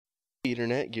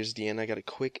Internet, here's the end. I got a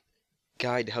quick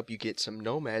guide to help you get some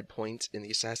Nomad points in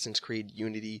the Assassin's Creed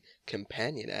Unity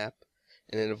Companion.App,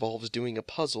 and it involves doing a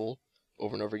puzzle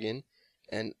over and over again.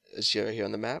 And as you see here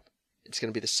on the map, it's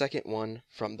going to be the second one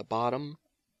from the bottom.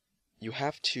 You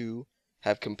have to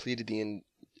have completed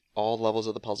all levels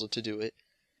of the puzzle to do it,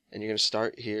 and you're going to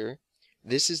start here.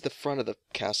 This is the front of the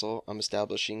castle I'm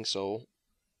establishing, so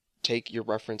take your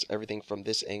reference everything from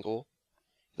this angle.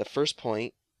 The first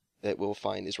point that we'll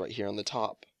find is right here on the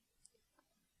top.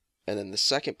 And then the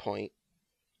second point,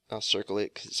 I'll circle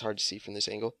it because it's hard to see from this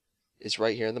angle, is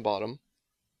right here in the bottom,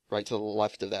 right to the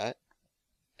left of that.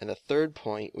 And the third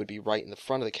point would be right in the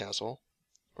front of the castle,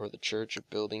 or the church or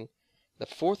building. The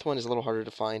fourth one is a little harder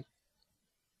to find,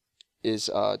 is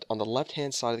on the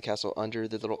left-hand side of the castle under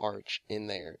the little arch in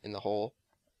there, in the hole.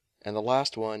 And the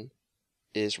last one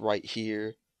is right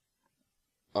here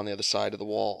on the other side of the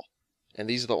wall. And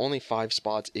these are the only 5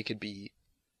 spots it could be.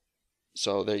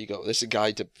 So there you go. This is a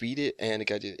guide to beat it and a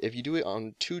guide to, if you do it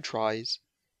on 2 tries,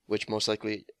 which most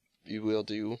likely you will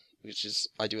do, which is,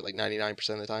 I do it like 99%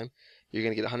 of the time, you're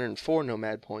going to get 104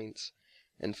 Nomad points.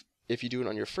 And if you do it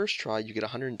on your first try, you get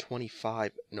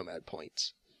 125 Nomad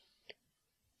points.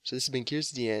 So this has been Gears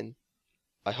to the End.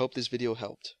 I hope this video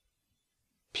helped.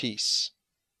 Peace.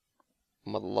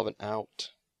 Mother loving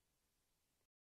out.